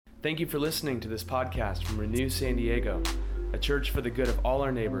Thank you for listening to this podcast from Renew San Diego, a church for the good of all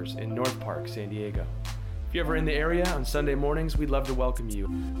our neighbors in North Park, San Diego. If you're ever in the area on Sunday mornings, we'd love to welcome you.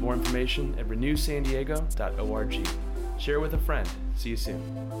 More information at renewsandiego.org. Share with a friend. See you soon.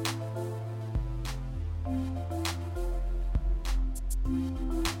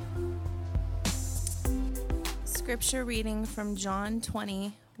 Scripture reading from John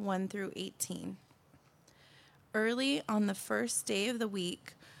 20, 1 through 18. Early on the first day of the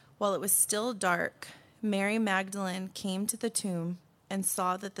week, while it was still dark, Mary Magdalene came to the tomb and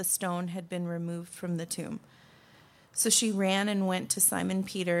saw that the stone had been removed from the tomb. So she ran and went to Simon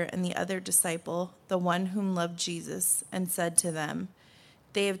Peter and the other disciple, the one whom loved Jesus, and said to them,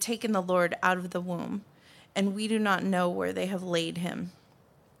 "They have taken the Lord out of the womb, and we do not know where they have laid him."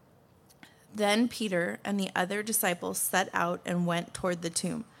 Then Peter and the other disciple set out and went toward the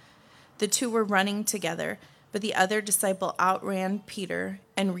tomb. The two were running together, but the other disciple outran Peter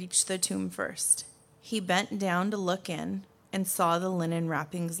and reached the tomb first. He bent down to look in and saw the linen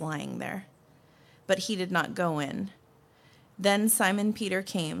wrappings lying there, but he did not go in. Then Simon Peter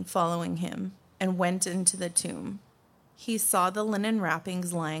came, following him, and went into the tomb. He saw the linen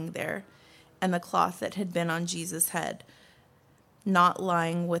wrappings lying there, and the cloth that had been on Jesus' head, not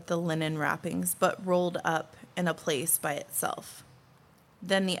lying with the linen wrappings, but rolled up in a place by itself.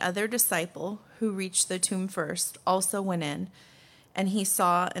 Then the other disciple, who reached the tomb first, also went in, and he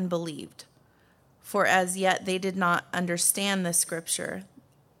saw and believed. For as yet they did not understand the scripture,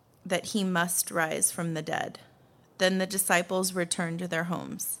 that he must rise from the dead. Then the disciples returned to their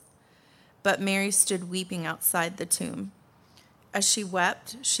homes. But Mary stood weeping outside the tomb. As she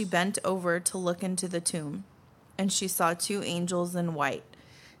wept, she bent over to look into the tomb, and she saw two angels in white,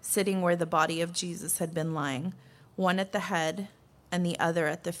 sitting where the body of Jesus had been lying, one at the head and the other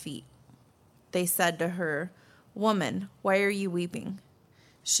at the feet. They said to her, "Woman, why are you weeping?"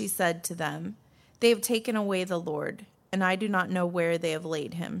 She said to them, "They have taken away the Lord, and I do not know where they have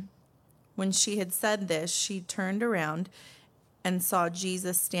laid him." When she had said this, she turned around and saw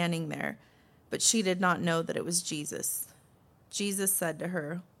Jesus standing there, but she did not know that it was Jesus. Jesus said to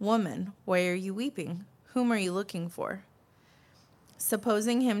her, "Woman, why are you weeping? Whom are you looking for?"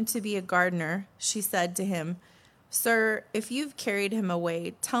 Supposing him to be a gardener, she said to him, "Sir, if you've carried him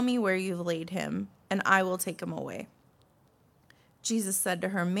away, tell me where you've laid him, and I will take him away." Jesus said to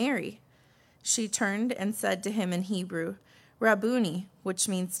her, "Mary." She turned and said to him in Hebrew, "Rabboni," which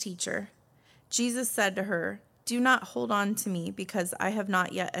means teacher. Jesus said to her, "Do not hold on to me, because I have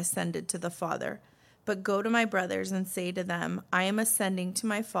not yet ascended to the Father. But go to my brothers and say to them, I am ascending to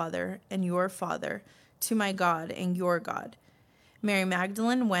my Father and your Father, to my God and your God." Mary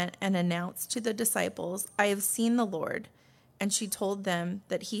Magdalene went and announced to the disciples, "I have seen the Lord," and she told them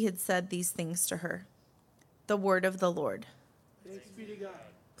that he had said these things to her. The word of the Lord. Thanks be to God.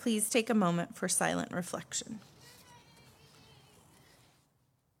 Please take a moment for silent reflection.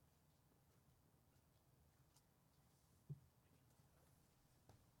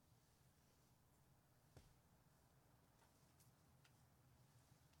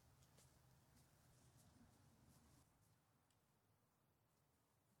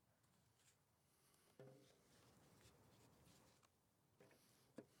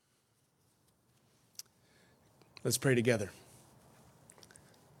 Let's pray together.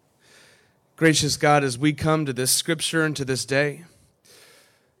 Gracious God, as we come to this scripture and to this day,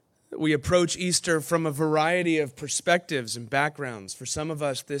 we approach Easter from a variety of perspectives and backgrounds. For some of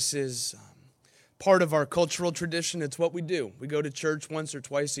us, this is part of our cultural tradition. It's what we do. We go to church once or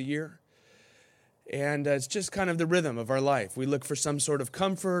twice a year, and it's just kind of the rhythm of our life. We look for some sort of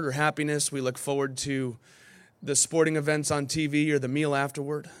comfort or happiness. We look forward to the sporting events on TV or the meal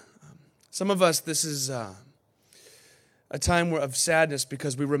afterward. Some of us, this is a time of sadness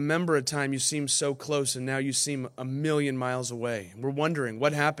because we remember a time you seemed so close and now you seem a million miles away. We're wondering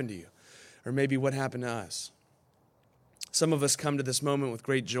what happened to you, or maybe what happened to us. Some of us come to this moment with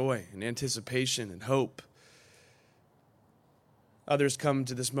great joy and anticipation and hope. Others come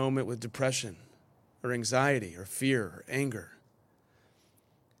to this moment with depression or anxiety or fear or anger.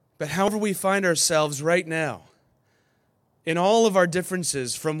 But however we find ourselves right now, in all of our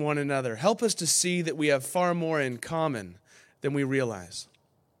differences from one another, help us to see that we have far more in common than we realize.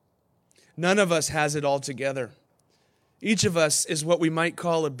 None of us has it all together. Each of us is what we might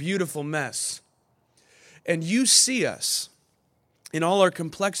call a beautiful mess. And you see us in all our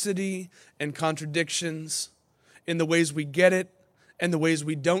complexity and contradictions, in the ways we get it and the ways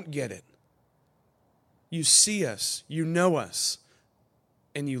we don't get it. You see us, you know us,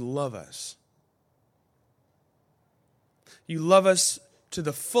 and you love us. You love us to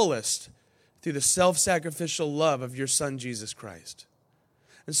the fullest through the self-sacrificial love of your Son, Jesus Christ.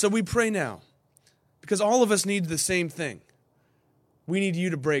 And so we pray now, because all of us need the same thing. We need you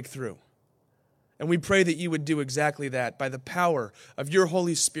to break through. And we pray that you would do exactly that by the power of your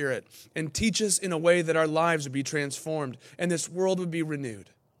Holy Spirit and teach us in a way that our lives would be transformed and this world would be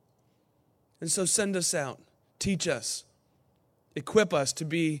renewed. And so send us out, teach us, equip us to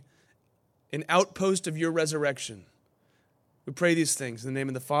be an outpost of your resurrection. We pray these things in the name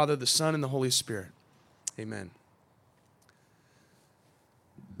of the Father, the Son, and the Holy Spirit. Amen.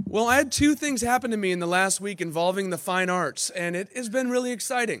 Well, I had two things happen to me in the last week involving the fine arts, and it has been really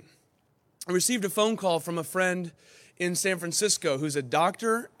exciting. I received a phone call from a friend in San Francisco who's a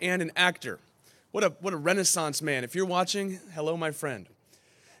doctor and an actor. What a Renaissance man. If you're watching, hello, my friend.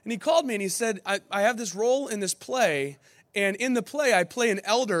 And he called me and he said, I have this role in this play, and in the play I play an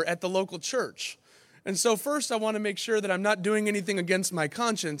elder at the local church. And so first I want to make sure that I'm not doing anything against my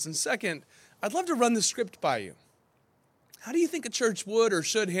conscience, and second, I'd love to run the script by you. How do you think a church would or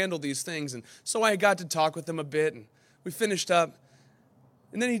should handle these things? And so I got to talk with him a bit, and we finished up.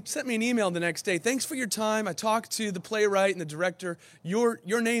 And then he sent me an email the next day. Thanks for your time. I talked to the playwright and the director. Your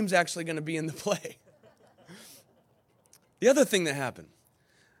name's actually going to be in the play. The other thing that happened,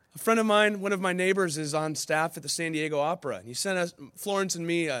 a friend of mine, one of my neighbors, is on staff at the San Diego Opera. And he sent us, Florence and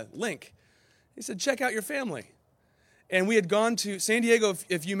me, a link. He said, check out your family. And we had gone to San Diego,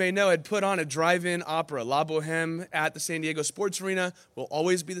 if you may know, had put on a drive-in opera, La Boheme, at the San Diego Sports Arena. Will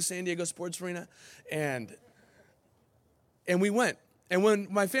always be the San Diego Sports Arena. And we went. And when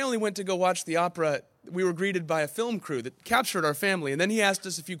my family went to go watch the opera, we were greeted by a film crew that captured our family. And then he asked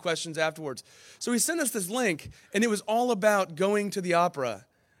us a few questions afterwards. So he sent us this link, and it was all about going to the opera,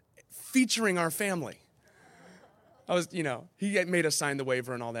 featuring our family. He made us sign the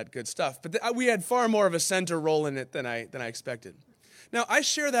waiver and all that good stuff. But we had far more of a center role in it than I expected. Now, I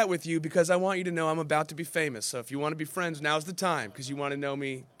share that with you because I want you to know I'm about to be famous. So if you want to be friends, now's the time, because you want to know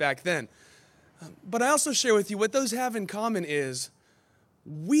me back then. But I also share with you what those have in common is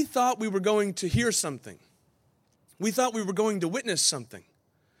we thought we were going to hear something. We thought we were going to witness something.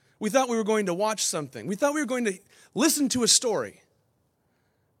 We thought we were going to watch something. We thought we were going to listen to a story.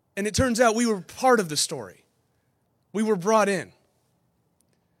 And it turns out we were part of the story. We were brought in.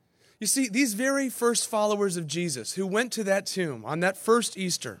 You see, these very first followers of Jesus who went to that tomb on that first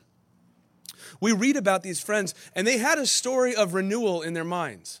Easter, we read about these friends, and they had a story of renewal in their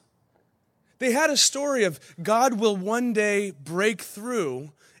minds. They had a story of God will one day break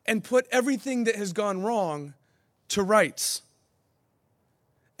through and put everything that has gone wrong to rights.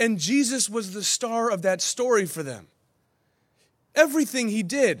 And Jesus was the star of that story for them. Everything he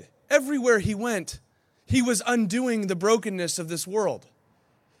did, everywhere he went, he was undoing the brokenness of this world.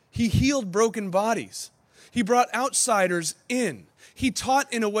 He healed broken bodies. He brought outsiders in. He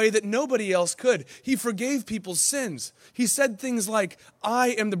taught in a way that nobody else could. He forgave people's sins. He said things like, I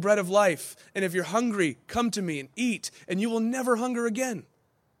am the bread of life, and if you're hungry, come to me and eat, and you will never hunger again.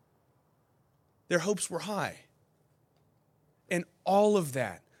 Their hopes were high. And all of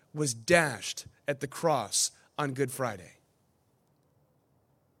that was dashed at the cross on Good Friday.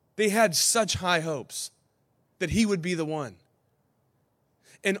 They had such high hopes that he would be the one.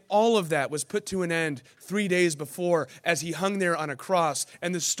 And all of that was put to an end 3 days before as he hung there on a cross,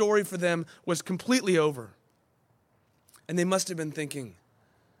 and the story for them was completely over. And they must have been thinking,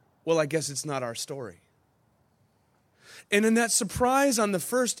 well, I guess it's not our story. And in that surprise on the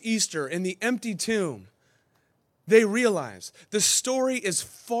first Easter in the empty tomb, they realize the story is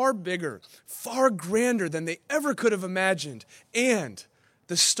far bigger, far grander than they ever could have imagined. And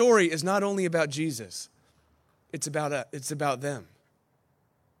the story is not only about Jesus, it's about them.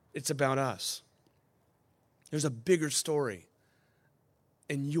 It's about us. There's a bigger story,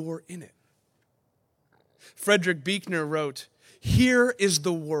 and you're in it. Frederick Buechner wrote, "Here is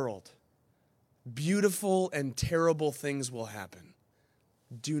the world. Beautiful and terrible things will happen.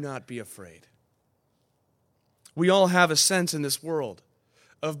 Do not be afraid." We all have a sense in this world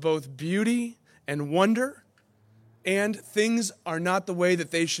of both beauty and wonder, and things are not the way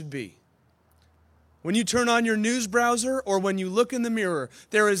that they should be. When you turn on your news browser or when you look in the mirror,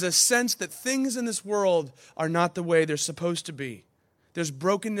 there is a sense that things in this world are not the way they're supposed to be. There's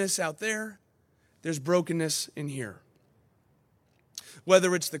brokenness out there. There's brokenness in here.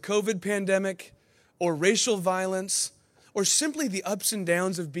 Whether it's the COVID pandemic or racial violence or simply the ups and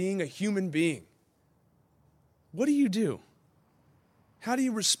downs of being a human being, what do you do? How do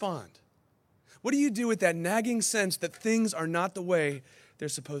you respond? What do you do with that nagging sense that things are not the way they're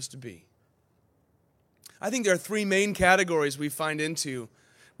supposed to be? I think there are three main categories we fall into.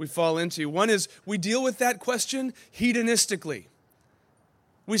 One is we deal with that question hedonistically.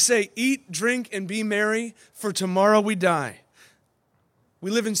 We say, eat, drink, and be merry, for tomorrow we die. We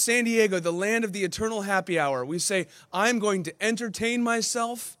live in San Diego, the land of the eternal happy hour. We say, I'm going to entertain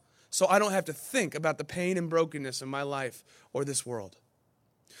myself so I don't have to think about the pain and brokenness in my life or this world.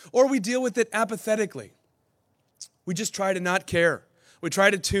 Or we deal with it apathetically. We just try to not care. We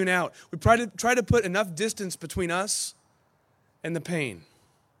try to tune out. We try to put enough distance between us and the pain.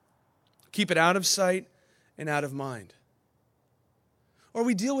 Keep it out of sight and out of mind. Or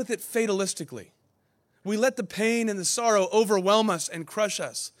we deal with it fatalistically. We let the pain and the sorrow overwhelm us and crush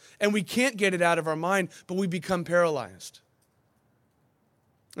us, and we can't get it out of our mind, but we become paralyzed.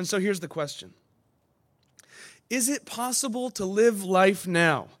 And so here's the question. Is it possible to live life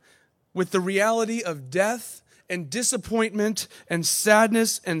now with the reality of death and disappointment and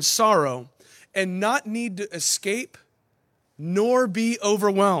sadness and sorrow and not need to escape nor be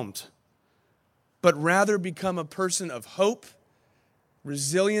overwhelmed, but rather become a person of hope,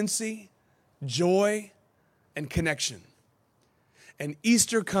 resiliency, joy, and connection? And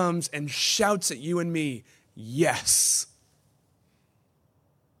Easter comes and shouts at you and me, yes.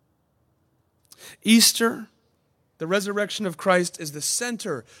 Easter, the resurrection of Christ, is the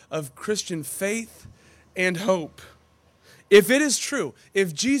center of Christian faith and hope. If it is true,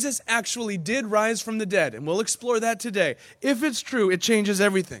 if Jesus actually did rise from the dead, and we'll explore that today, if it's true, it changes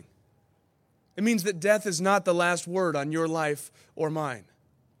everything. It means that death is not the last word on your life or mine.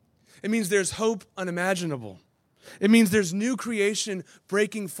 It means there's hope unimaginable. It means there's new creation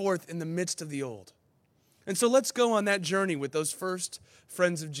breaking forth in the midst of the old. And so let's go on that journey with those first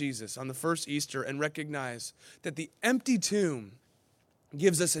friends of Jesus on the first Easter and recognize that the empty tomb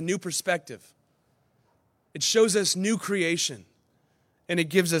gives us a new perspective. It shows us new creation, and it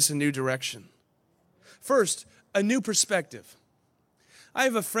gives us a new direction. First, a new perspective. I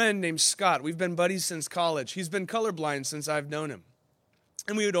have a friend named Scott. We've been buddies since college. He's been colorblind since I've known him.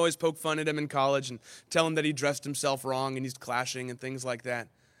 And we would always poke fun at him in college and tell him that he dressed himself wrong and he's clashing and things like that.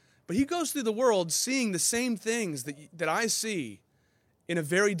 But he goes through the world seeing the same things that I see in a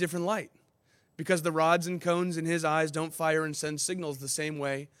very different light, because the rods and cones in his eyes don't fire and send signals the same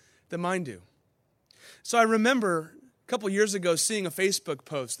way that mine do. So I remember a couple years ago seeing a Facebook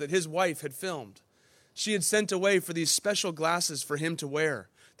post that his wife had filmed. She had sent away for these special glasses for him to wear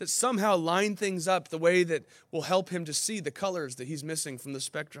that somehow line things up the way that will help him to see the colors that he's missing from the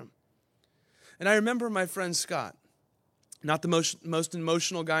spectrum. And I remember my friend Scott, not the most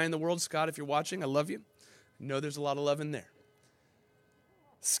emotional guy in the world. Scott, if you're watching, I love you. I know there's a lot of love in there.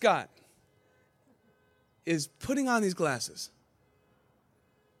 Scott is putting on these glasses,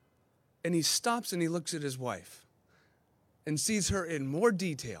 and he stops and he looks at his wife and sees her in more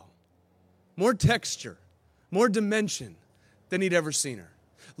detail, more texture, more dimension than he'd ever seen her.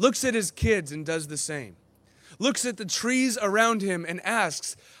 Looks at his kids and does the same. Looks at the trees around him and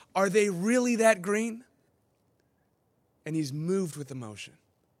asks, are they really that green? And he's moved with emotion.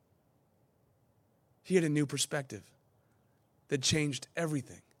 He had a new perspective that changed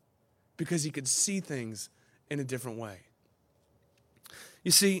everything because he could see things in a different way.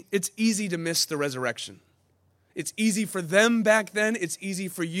 You see, it's easy to miss the resurrection. It's easy for them back then. It's easy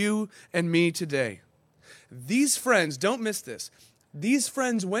for you and me today. These friends, don't miss this. These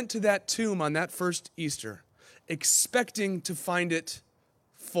friends went to that tomb on that first Easter expecting to find it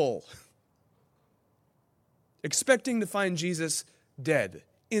full. Expecting to find Jesus dead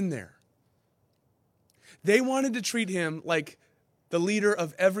in there. They wanted to treat him like the leader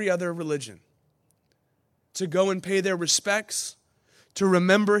of every other religion. To go and pay their respects, to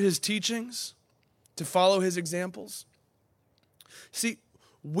remember his teachings, to follow his examples. See,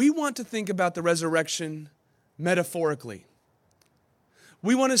 we want to think about the resurrection metaphorically.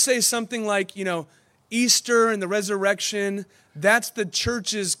 We want to say something like, Easter and the resurrection, that's the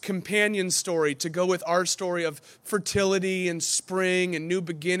church's companion story to go with our story of fertility and spring and new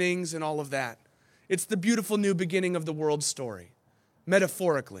beginnings and all of that. It's the beautiful new beginning of the world story,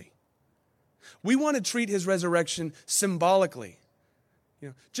 metaphorically. We want to treat his resurrection symbolically.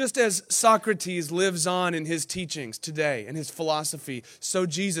 Just as Socrates lives on in his teachings today and his philosophy, so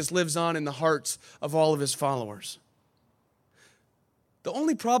Jesus lives on in the hearts of all of his followers. The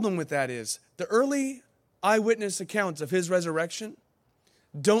only problem with that is the early eyewitness accounts of his resurrection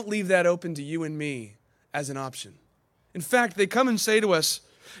don't leave that open to you and me as an option. In fact, they come and say to us,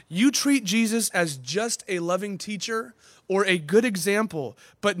 you treat Jesus as just a loving teacher or a good example,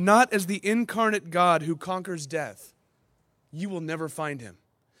 but not as the incarnate God who conquers death. You will never find him.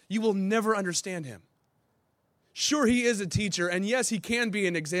 You will never understand him. Sure, he is a teacher, and yes, he can be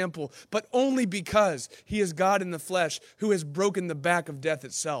an example, but only because he is God in the flesh who has broken the back of death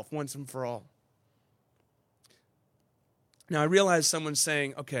itself once and for all. Now, I realize someone's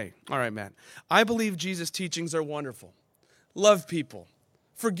saying, okay, all right, Matt, I believe Jesus' teachings are wonderful. Love people,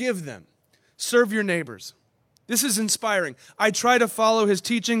 Forgive them. Serve your neighbors. This is inspiring. I try to follow his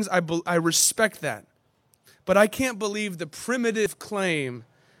teachings. I respect that. But I can't believe the primitive claim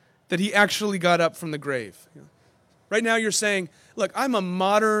that he actually got up from the grave. Right now you're saying, look, I'm a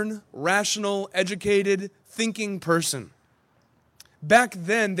modern, rational, educated, thinking person. Back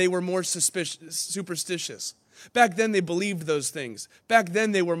then, they were more superstitious. Back then, they believed those things. Back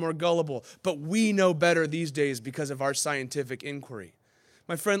then, they were more gullible. But we know better these days because of our scientific inquiry.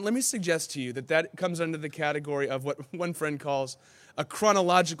 My friend, let me suggest to you that comes under the category of what one friend calls a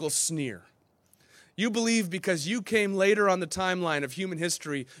chronological sneer. You believe because you came later on the timeline of human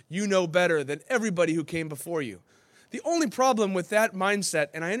history, you know better than everybody who came before you. The only problem with that mindset,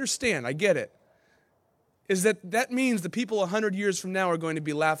 and I understand, I get it, is that means the people 100 years from now are going to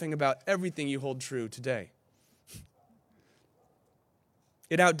be laughing about everything you hold true today.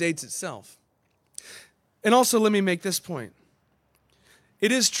 It outdates itself. And also, let me make this point.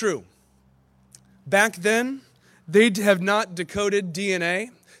 It is true. Back then, they have not decoded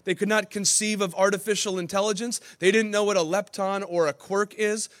DNA. They could not conceive of artificial intelligence. They didn't know what a lepton or a quark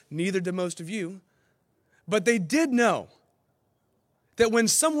is. Neither do most of you. But they did know that when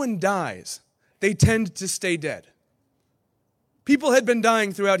someone dies, they tend to stay dead. People had been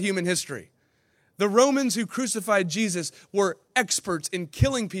dying throughout human history. The Romans who crucified Jesus were experts in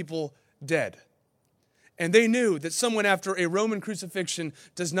killing people dead. And they knew that someone after a Roman crucifixion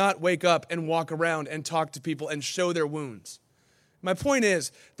does not wake up and walk around and talk to people and show their wounds. My point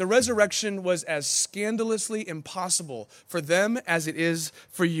is, the resurrection was as scandalously impossible for them as it is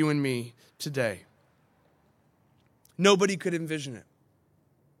for you and me today. Nobody could envision it.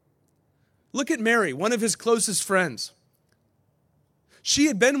 Look at Mary, one of his closest friends. She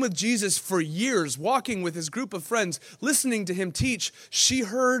had been with Jesus for years, walking with his group of friends, listening to him teach. She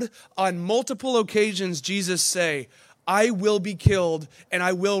heard on multiple occasions Jesus say, I will be killed and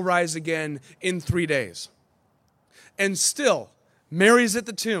I will rise again in 3 days. And still, Mary's at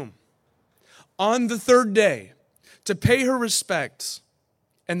the tomb on the third day to pay her respects,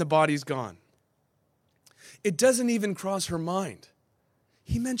 and the body's gone. It doesn't even cross her mind.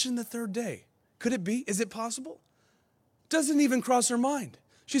 He mentioned the third day. Could it be? Is it possible? Doesn't even cross her mind.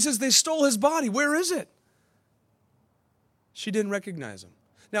 She says, they stole his body. Where is it? She didn't recognize him.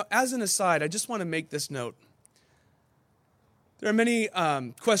 Now, as an aside, I just want to make this note. There are many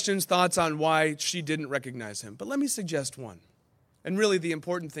questions, thoughts on why she didn't recognize him. But let me suggest one. And really, the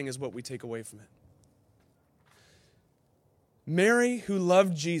important thing is what we take away from it. Mary, who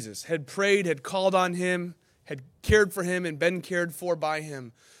loved Jesus, had prayed, had called on him, had cared for him, and been cared for by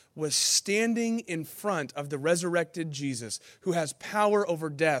him, was standing in front of the resurrected Jesus who has power over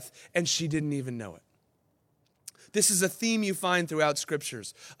death, and she didn't even know it. This is a theme you find throughout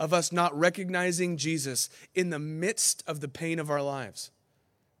scriptures of us not recognizing Jesus in the midst of the pain of our lives.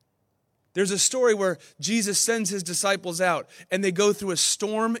 There's a story where Jesus sends his disciples out and they go through a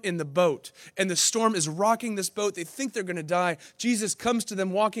storm in the boat, and the storm is rocking this boat. They think they're going to die. Jesus comes to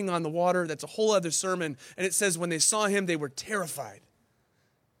them walking on the water. That's a whole other sermon. And it says when they saw him, they were terrified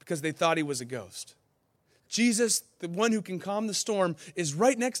because they thought he was a ghost. Jesus, the one who can calm the storm, is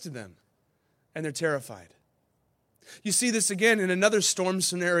right next to them, and they're terrified. You see this again in another storm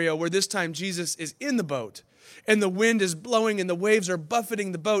scenario where this time Jesus is in the boat and the wind is blowing and the waves are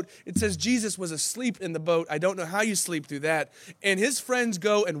buffeting the boat. It says Jesus was asleep in the boat. I don't know how you sleep through that. And his friends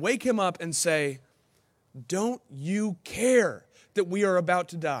go and wake him up and say, don't you care that we are about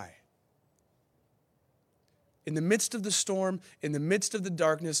to die? In the midst of the storm, in the midst of the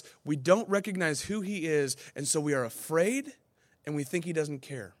darkness, we don't recognize who he is, and so we are afraid and we think he doesn't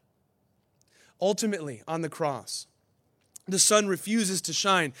care. Ultimately, on the cross, the sun refuses to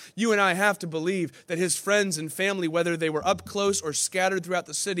shine. You and I have to believe that his friends and family, whether they were up close or scattered throughout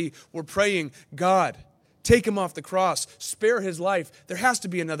the city, were praying, God, take him off the cross, spare his life. There has to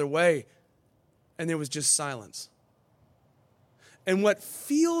be another way. And there was just silence. And what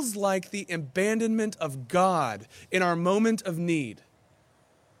feels like the abandonment of God in our moment of need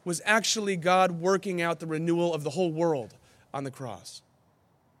was actually God working out the renewal of the whole world on the cross.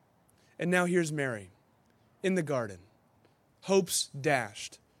 And now here's Mary in the garden. Hopes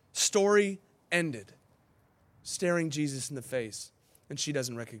dashed. Story ended. Staring Jesus in the face, and she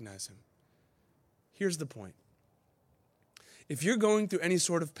doesn't recognize him. Here's the point. If you're going through any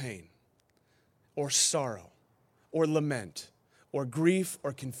sort of pain or sorrow or lament or grief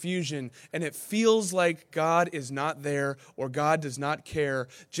or confusion, and it feels like God is not there or God does not care,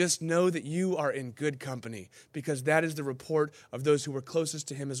 just know that you are in good company, because that is the report of those who were closest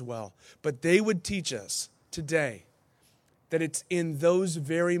to him as well. But they would teach us today that it's in those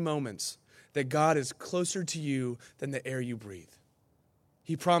very moments that God is closer to you than the air you breathe.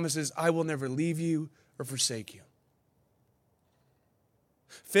 He promises, I will never leave you or forsake you.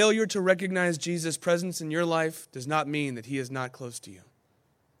 Failure to recognize Jesus' presence in your life does not mean that he is not close to you.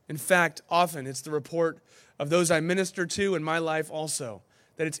 In fact, often it's the report of those I minister to in my life also,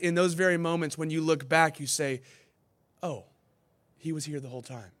 that it's in those very moments when you look back, you say, oh, he was here the whole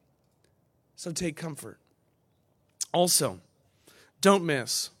time. So take comfort. Also, don't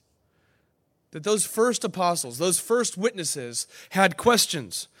miss that those first apostles, those first witnesses had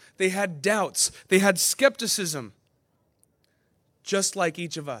questions. They had doubts. They had skepticism, just like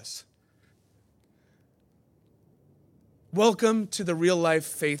each of us. Welcome to the real life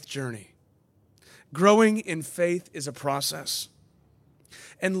faith journey. Growing in faith is a process.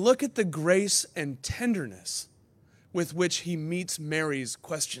 And look at the grace and tenderness with which he meets Mary's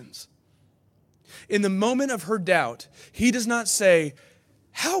questions. In the moment of her doubt, he does not say,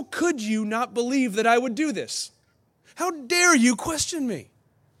 how could you not believe that I would do this? How dare you question me?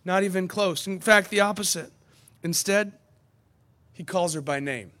 Not even close. In fact, the opposite. Instead, he calls her by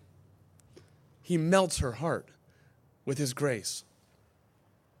name. He melts her heart with his grace.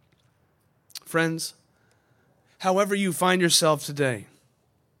 Friends, however you find yourself today,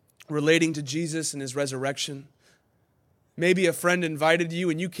 relating to Jesus and his resurrection, maybe a friend invited you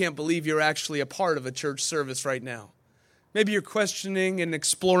and you can't believe you're actually a part of a church service right now. Maybe you're questioning and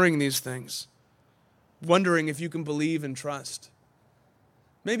exploring these things, wondering if you can believe and trust.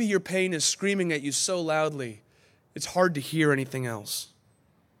 Maybe your pain is screaming at you so loudly, it's hard to hear anything else.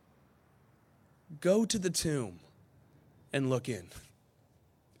 Go to the tomb and look in.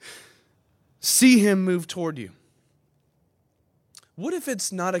 See him move toward you. What if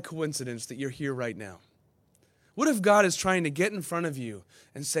it's not a coincidence that you're here right now? What if God is trying to get in front of you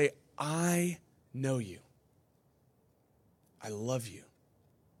and say, I know you. I love you.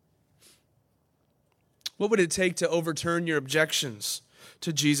 What would it take to overturn your objections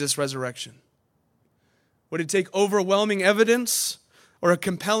to Jesus' resurrection? Would it take overwhelming evidence or a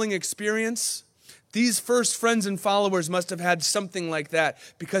compelling experience? These first friends and followers must have had something like that,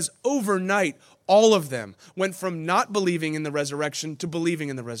 because overnight, all of them went from not believing in the resurrection to believing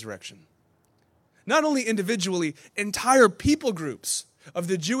in the resurrection. Not only individually, entire people groups of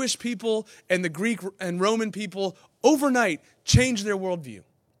the Jewish people and the Greek and Roman people overnight changed their worldview.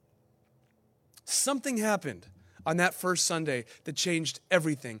 Something happened on that first Sunday that changed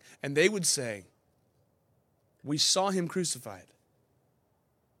everything. And they would say, we saw him crucified.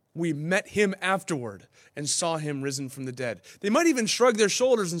 We met him afterward and saw him risen from the dead. They might even shrug their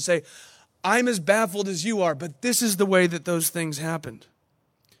shoulders and say, I'm as baffled as you are, but this is the way that those things happened.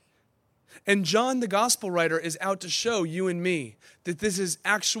 And John, the gospel writer, is out to show you and me that this is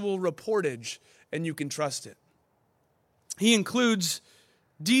actual reportage and you can trust it. He includes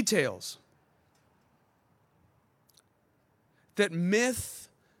details that myth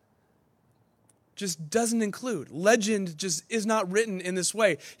just doesn't include. Legend just is not written in this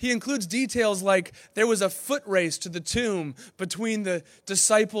way. He includes details like there was a foot race to the tomb between the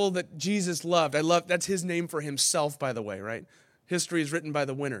disciple that Jesus loved. That's his name for himself, by the way, right? History is written by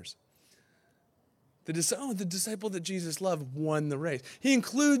the winners. The disciple that Jesus loved won the race. He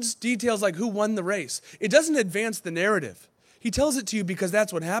includes details like who won the race. It doesn't advance the narrative. He tells it to you because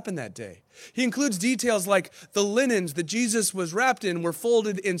that's what happened that day. He includes details like the linens that Jesus was wrapped in were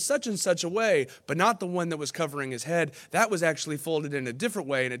folded in such and such a way, but not the one that was covering his head. That was actually folded in a different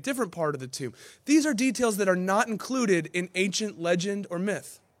way in a different part of the tomb. These are details that are not included in ancient legend or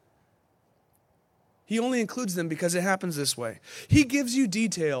myth. He only includes them because it happens this way. He gives you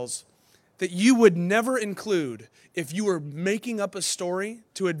details that you would never include if you were making up a story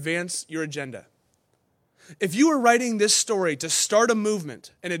to advance your agenda. If you were writing this story to start a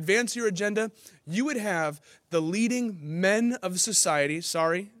movement and advance your agenda, you would have the leading men of society,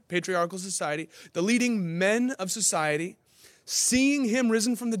 patriarchal society, the leading men of society, seeing him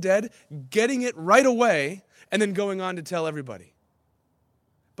risen from the dead, getting it right away, and then going on to tell everybody.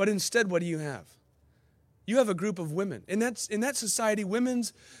 But instead, what do you have? You have a group of women. In that society,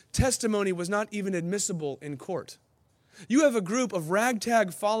 women's testimony was not even admissible in court. You have a group of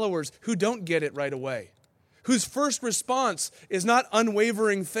ragtag followers who don't get it right away, whose first response is not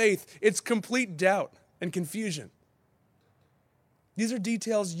unwavering faith, it's complete doubt and confusion. These are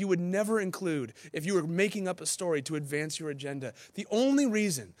details you would never include if you were making up a story to advance your agenda. The only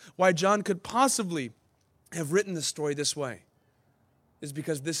reason why John could possibly have written the story this way is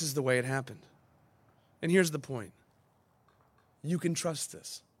because this is the way it happened. And here's the point. You can trust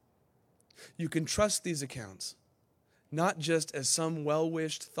this. You can trust these accounts, not just as some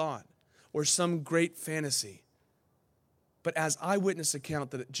well-wished thought or some great fantasy, but as eyewitness account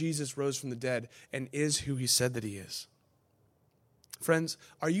that Jesus rose from the dead and is who he said that he is. Friends,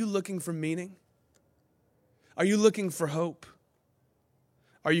 are you looking for meaning? Are you looking for hope?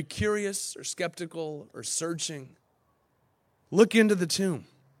 Are you curious or skeptical or searching? Look into the tomb.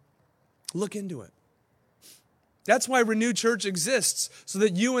 Look into it. That's why Renew Church exists, so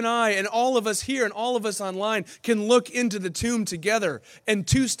that you and I and all of us here and all of us online can look into the tomb together and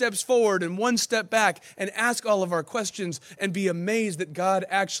 2 steps forward and 1 step back and ask all of our questions and be amazed that God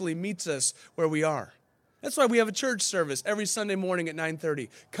actually meets us where we are. That's why we have a church service every Sunday morning at 9:30.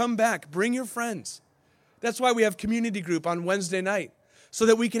 Come back, bring your friends. That's why we have community group on Wednesday night, so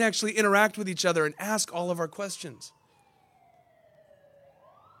that we can actually interact with each other and ask all of our questions.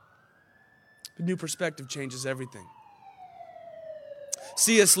 A new perspective changes everything.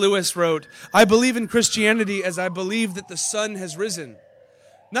 C.S. Lewis wrote, "I believe in Christianity as I believe that the sun has risen,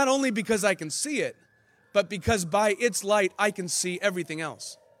 not only because I can see it, but because by its light I can see everything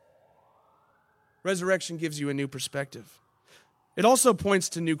else." Resurrection gives you a new perspective. It also points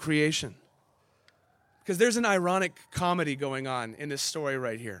to new creation, because there's an ironic comedy going on in this story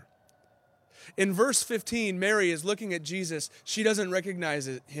right here. In verse 15, Mary is looking at Jesus. She doesn't recognize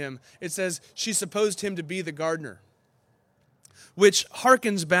him. It says she supposed him to be the gardener, which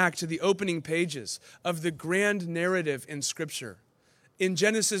harkens back to the opening pages of the grand narrative in Scripture. In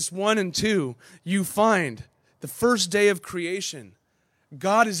Genesis 1 and 2, you find the first day of creation.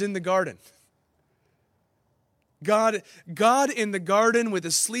 God is in the garden. God in the garden with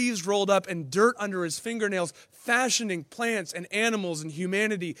his sleeves rolled up and dirt under his fingernails, fashioning plants and animals and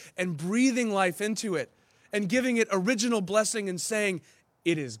humanity and breathing life into it and giving it original blessing and saying,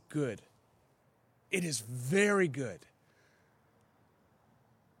 "It is good. It is very good."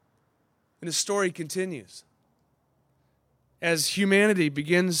 And the story continues as humanity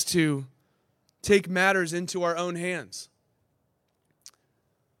begins to take matters into our own hands.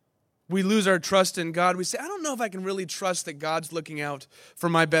 We lose our trust in God. We say, "I don't know if I can really trust that God's looking out for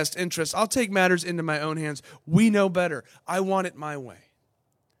my best interests. I'll take matters into my own hands. We know better. I want it my way."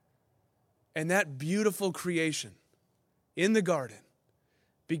 And that beautiful creation in the garden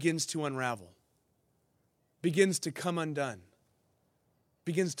begins to unravel, begins to come undone,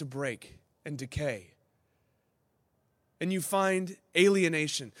 begins to break and decay. And you find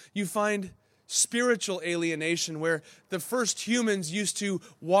alienation. You find spiritual alienation, where the first humans used to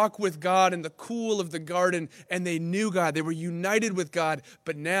walk with God in the cool of the garden, and they knew God. They were united with God,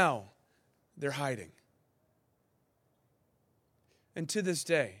 but now they're hiding. And to this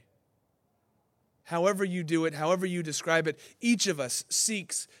day, however you do it, however you describe it, each of us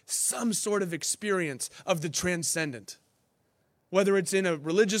seeks some sort of experience of the transcendent. Whether it's in a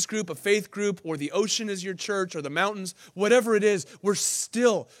religious group, a faith group, or the ocean is your church, or the mountains, whatever it is, we're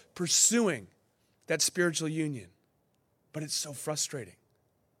still pursuing that spiritual union. But it's so frustrating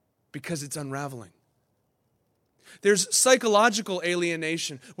because it's unraveling. There's psychological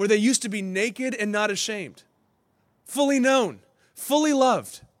alienation, where they used to be naked and not ashamed, fully known, fully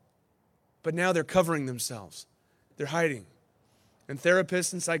loved, but now they're covering themselves. They're hiding. And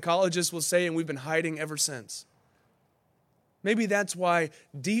therapists and psychologists will say, and we've been hiding ever since. Maybe that's why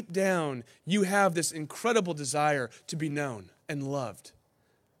deep down you have this incredible desire to be known and loved,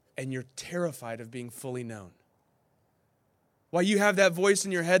 and you're terrified of being fully known. Why you have that voice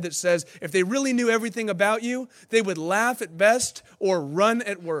in your head that says, if they really knew everything about you, they would laugh at best or run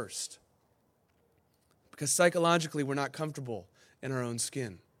at worst. Because psychologically, we're not comfortable in our own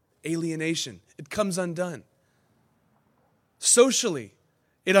skin. Alienation, it comes undone. Socially,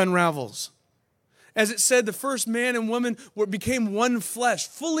 it unravels. As it said, the first man and woman became one flesh,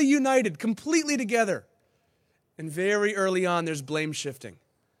 fully united, completely together. And very early on, there's blame shifting.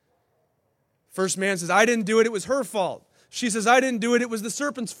 First man says, "I didn't do it, it was her fault." She says, "I didn't do it, it was the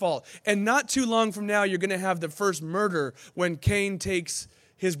serpent's fault." And not too long from now, you're going to have the first murder when Cain takes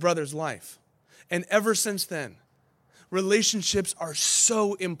his brother's life. And ever since then, relationships are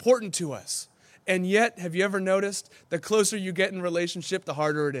so important to us. And yet, have you ever noticed, the closer you get in relationship, the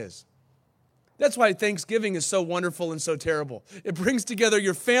harder it is? That's why Thanksgiving is so wonderful and so terrible. It brings together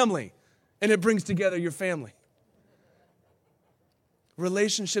your family, and it brings together your family.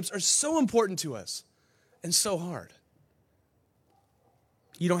 Relationships are so important to us and so hard.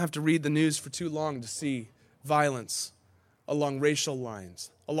 You don't have to read the news for too long to see violence along racial lines,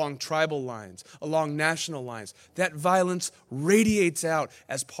 along tribal lines, along national lines. That violence radiates out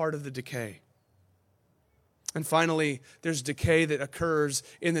as part of the decay. And finally, there's decay that occurs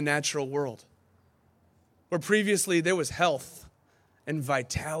in the natural world, where previously there was health and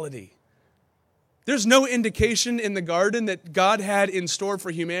vitality. There's no indication in the garden that God had in store for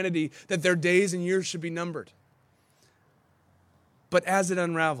humanity that their days and years should be numbered. But as it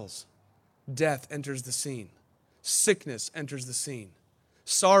unravels, death enters the scene. sickness enters the scene.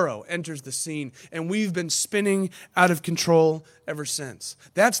 Sorrow enters the scene, and we've been spinning out of control ever since.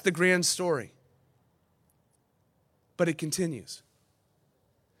 That's the grand story. But it continues.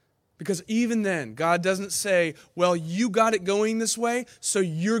 Because even then, God doesn't say, well, you got it going this way, so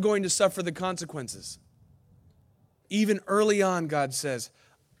you're going to suffer the consequences. Even early on, God says,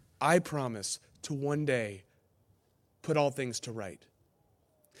 I promise to one day put all things to right.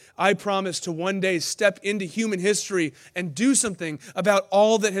 I promise to one day step into human history and do something about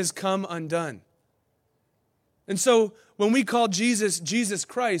all that has come undone. And so when we call Jesus, Jesus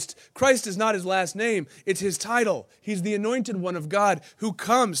Christ, Christ is not his last name, it's his title. He's the anointed one of God who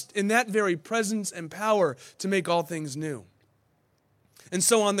comes in that very presence and power to make all things new. And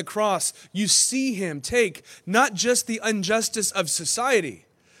so on the cross, you see him take not just the injustice of society,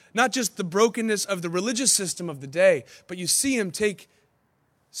 not just the brokenness of the religious system of the day, but you see him take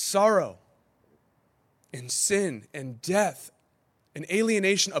sorrow and sin and death and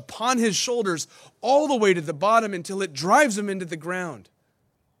alienation upon his shoulders all the way to the bottom until it drives him into the ground.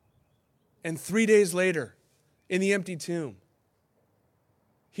 And 3 days later, in the empty tomb,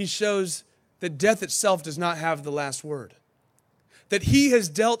 he shows that death itself does not have the last word, that he has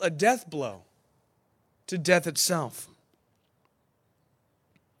dealt a death blow to death itself.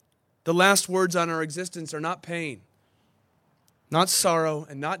 The last words on our existence are not pain, not sorrow,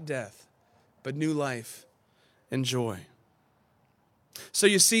 and not death, but new life and joy. So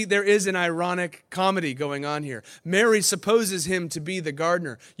you see, there is an ironic comedy going on here. Mary supposes him to be the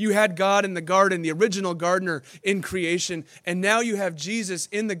gardener. You had God in the garden, the original gardener in creation, and now you have Jesus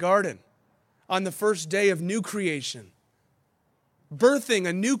in the garden on the first day of new creation, birthing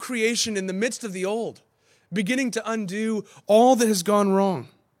a new creation in the midst of the old, beginning to undo all that has gone wrong,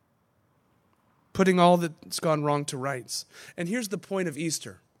 putting all that's gone wrong to rights. And here's the point of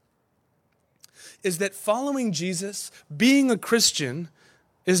Easter, is that following Jesus, being a Christian,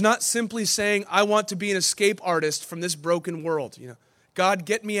 is not simply saying, I want to be an escape artist from this broken world. God,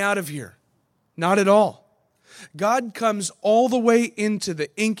 get me out of here. Not at all. God comes all the way into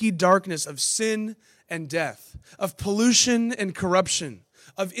the inky darkness of sin and death, of pollution and corruption,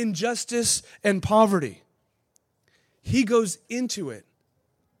 of injustice and poverty. He goes into it,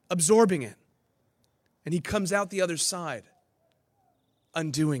 absorbing it, and he comes out the other side,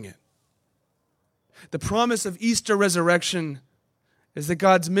 undoing it. The promise of Easter resurrection is that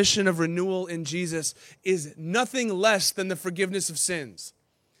God's mission of renewal in Jesus is nothing less than the forgiveness of sins.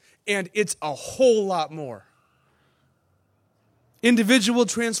 And it's a whole lot more. Individual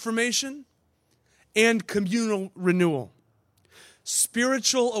transformation and communal renewal.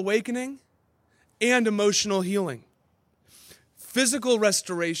 Spiritual awakening and emotional healing. Physical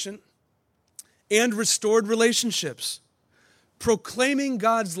restoration and restored relationships. Proclaiming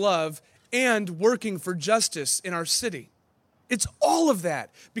God's love and working for justice in our city. It's all of that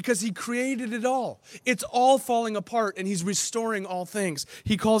because he created it all. It's all falling apart and he's restoring all things.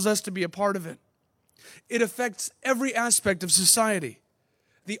 He calls us to be a part of it. It affects every aspect of society,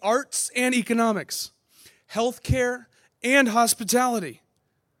 the arts and economics, healthcare and hospitality,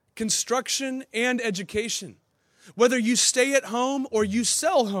 construction and education. Whether you stay at home or you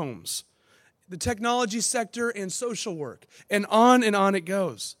sell homes, the technology sector and social work, and on it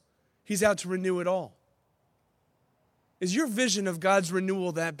goes. He's out to renew it all. Is your vision of God's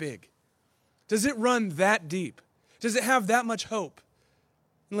renewal that big? Does it run that deep? Does it have that much hope?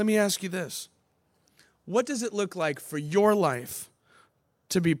 And let me ask you this. What does it look like for your life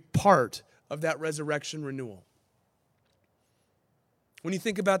to be part of that resurrection renewal? When you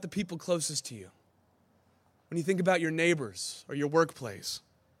think about the people closest to you, when you think about your neighbors or your workplace,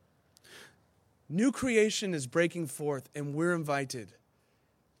 new creation is breaking forth and we're invited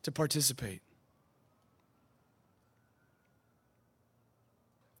to participate.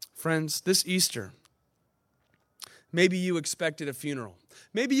 Friends, this Easter, maybe you expected a funeral.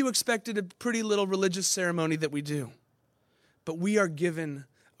 Maybe you expected a pretty little religious ceremony that we do. But we are given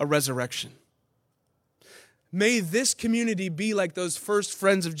a resurrection. May this community be like those first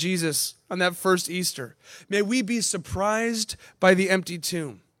friends of Jesus on that first Easter. May we be surprised by the empty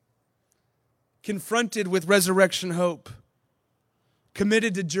tomb, confronted with resurrection hope,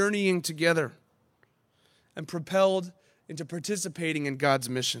 committed to journeying together, and propelled into participating in God's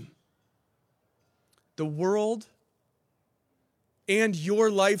mission. The world and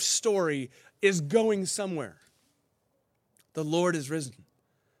your life story is going somewhere. The Lord is risen,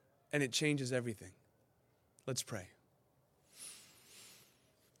 and it changes everything. Let's pray.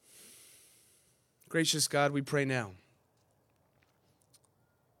 Gracious God, we pray now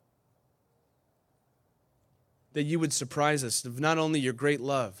that you would surprise us of not only your great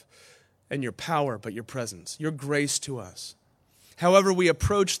love and your power, but your presence, your grace to us. However we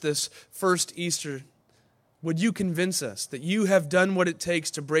approach this first Easter, would you convince us that you have done what it takes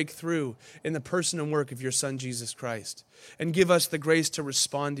to break through in the person and work of your Son, Jesus Christ, and give us the grace to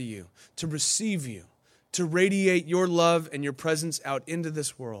respond to you, to receive you, to radiate your love and your presence out into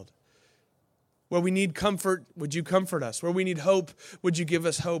this world. Where we need comfort, would you comfort us? Where we need hope, would you give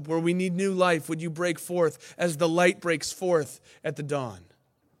us hope? Where we need new life, would you break forth as the light breaks forth at the dawn?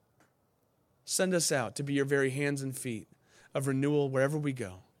 Send us out to be your very hands and feet of renewal wherever we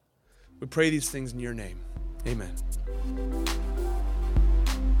go. We pray these things in your name. Amen.